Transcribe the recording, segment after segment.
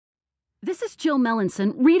This is Jill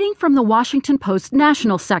Melanson reading from the Washington Post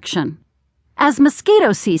National section. As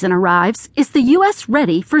mosquito season arrives, is the U.S.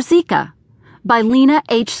 ready for Zika? By Lena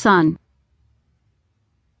H. Sun.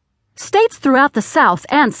 States throughout the South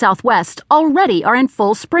and Southwest already are in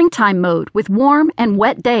full springtime mode with warm and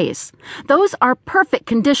wet days. Those are perfect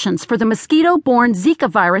conditions for the mosquito-borne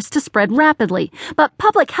Zika virus to spread rapidly, but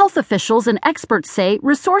public health officials and experts say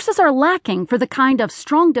resources are lacking for the kind of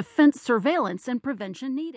strong defense surveillance and prevention needed.